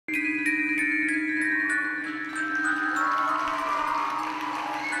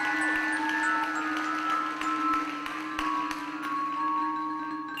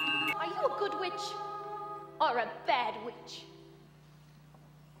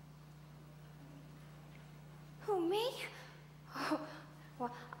me? Oh,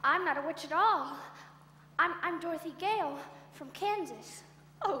 well, I'm not a witch at all. I'm Dorothy Gale from Kansas.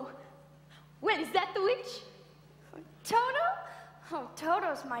 Oh, well, is that the witch? Toto? Oh,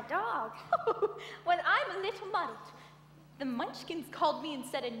 Toto's my dog. Oh, well, I'm a little muddled. The Munchkins called me and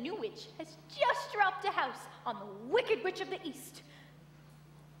said a new witch has just dropped a house on the Wicked Witch of the East.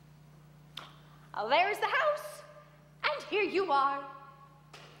 Oh, there's the house, and here you are.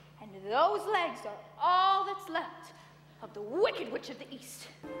 And those legs are all that's left of the Wicked Witch of the East.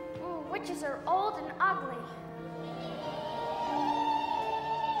 Ooh, witches are old and ugly.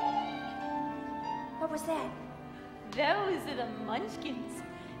 What was that? Those are the Munchkins.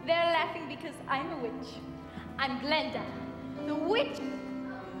 They're laughing because I'm a witch. I'm Glinda, the witch.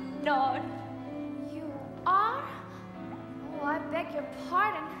 No. You are? Oh, I beg your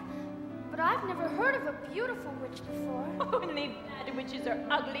pardon, but I've never heard of a beautiful witch before. Only bad witches are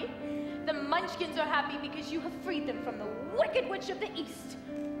ugly. The Munchkins are happy because you have freed them from the Wicked Witch of the East.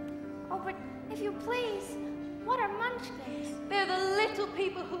 Oh, but if you please, what are Munchkins? They're the little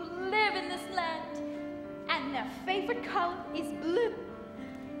people who live in this land, and their favorite color is blue.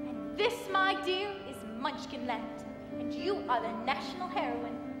 And this, my dear, is Munchkin Land, and you are the national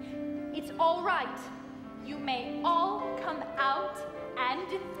heroine. It's all right. You may all come out and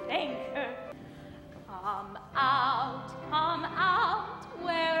thank her. Come out,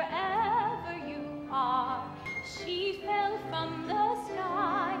 wherever you are. She fell from the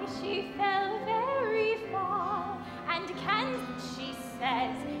sky, she fell very far, and Kansas, she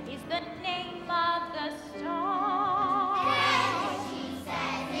says, is the name of the star. Kansas, she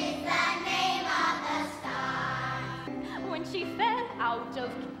says, is the name of the star. When she fell out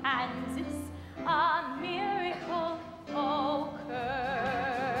of Kansas, a miracle occurred.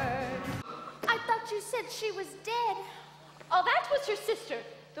 I thought you said she was dead. Oh, that was her sister,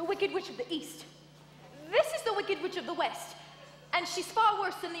 the Wicked Witch of the East. This is the Wicked Witch of the West, and she's far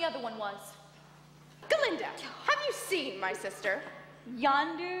worse than the other one was. Glinda, have you seen my sister?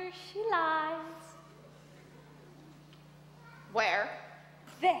 Yonder she lies. Where?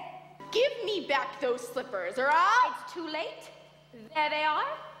 There. Give me back those slippers, or I'll... It's too late. There they are,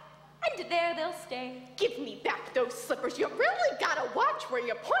 and there they'll stay. Give me back those slippers. You really gotta watch where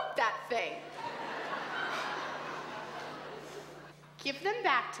you point that thing. Give them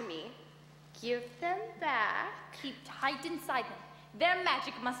back to me. Give them back. Keep tight inside them. Their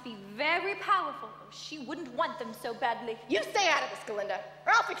magic must be very powerful, or she wouldn't want them so badly. You stay out of this, Glinda,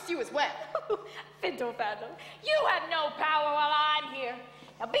 or I'll fix you as well. Fiddle faddle. You have no power while I'm here.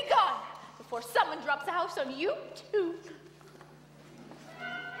 Now be gone before someone drops a house on you, too.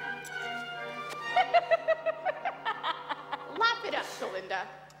 Laugh it up, Glinda.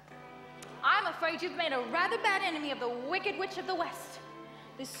 I'm afraid you've made a rather bad enemy of the Wicked Witch of the West.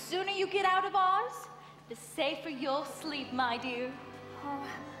 The sooner you get out of Oz, the safer you'll sleep, my dear. Oh,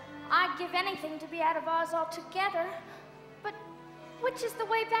 I'd give anything to be out of Oz altogether. But which is the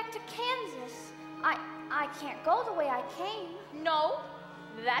way back to Kansas? I can't go the way I came. No,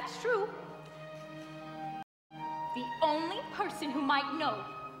 that's true. The only person who might know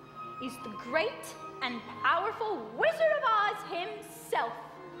is the great and powerful Wizard of Oz himself.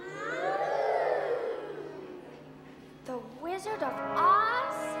 The Wizard of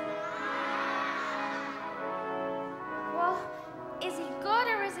Oz? Well, is he good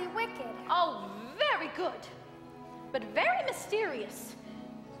or is he wicked? Oh, very good, but very mysterious.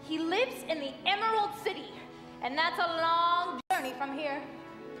 He lives in the Emerald City, and that's a long journey from here.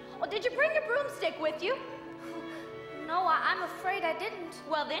 Well, did you bring a broomstick with you? No, I'm afraid I didn't.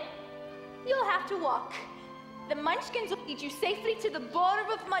 Well then, you'll have to walk. The Munchkins will lead you safely to the border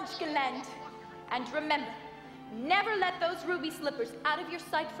of Munchkin Land. And remember, never let those ruby slippers out of your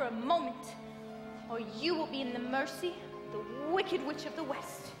sight for a moment, or you will be in the mercy of the Wicked Witch of the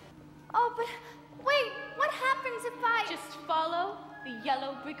West. Oh, but wait, what happens if I... Just follow the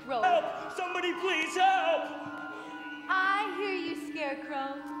yellow brick road. Help! Somebody please help! I hear you,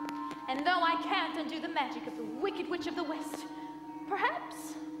 Scarecrow. And though I can't undo the magic of the Wicked Witch of the West,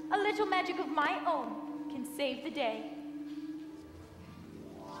 perhaps a little magic of my own can save the day.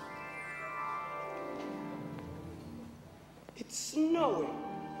 It's snowing.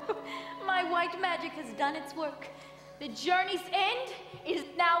 My white magic has done its work. The journey's end is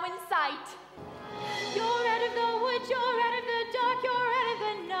now in sight. You're out of the woods, you're out of the dark, you're out of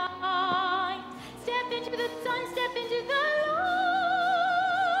the night. Step into the sun, step into the light.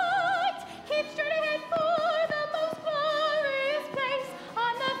 Keep straight ahead for the most glorious place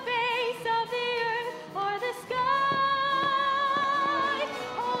on the face of the earth or the sky.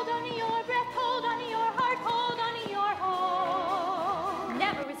 Hold on to your breath, hold on to your heart, hold on to your home.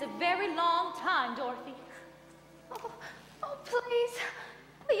 Never is a very long time, Dorothy. Oh, please.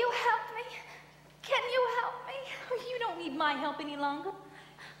 Will you help me? Can you help me? You don't need my help any longer.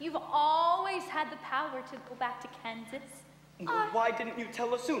 You've always had the power to go back to Kansas. Well, why didn't you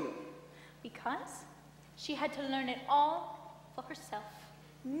tell us sooner? Because she had to learn it all for herself.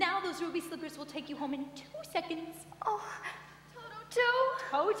 Now those ruby slippers will take you home in 2 seconds. Oh,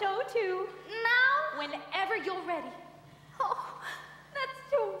 Toto, Toto, too. now? Whenever you're ready. Oh, that's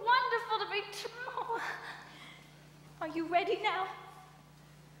too wonderful to be true. Are you ready now?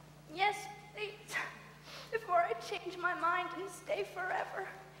 Yes, please. Before I change my mind and stay forever.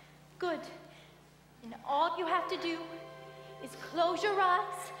 Good. And all you have to do is close your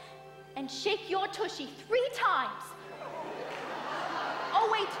eyes and shake your tushy 3 times. Oh,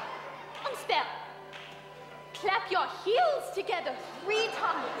 wait. Unspell. Clap your heels together 3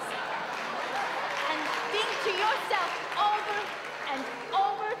 times. And think to yourself over and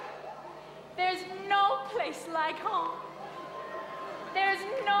over, there's no place like home. There's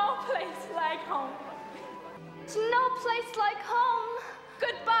no place like home. There's no place like home.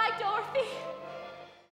 Goodbye, Dorothy.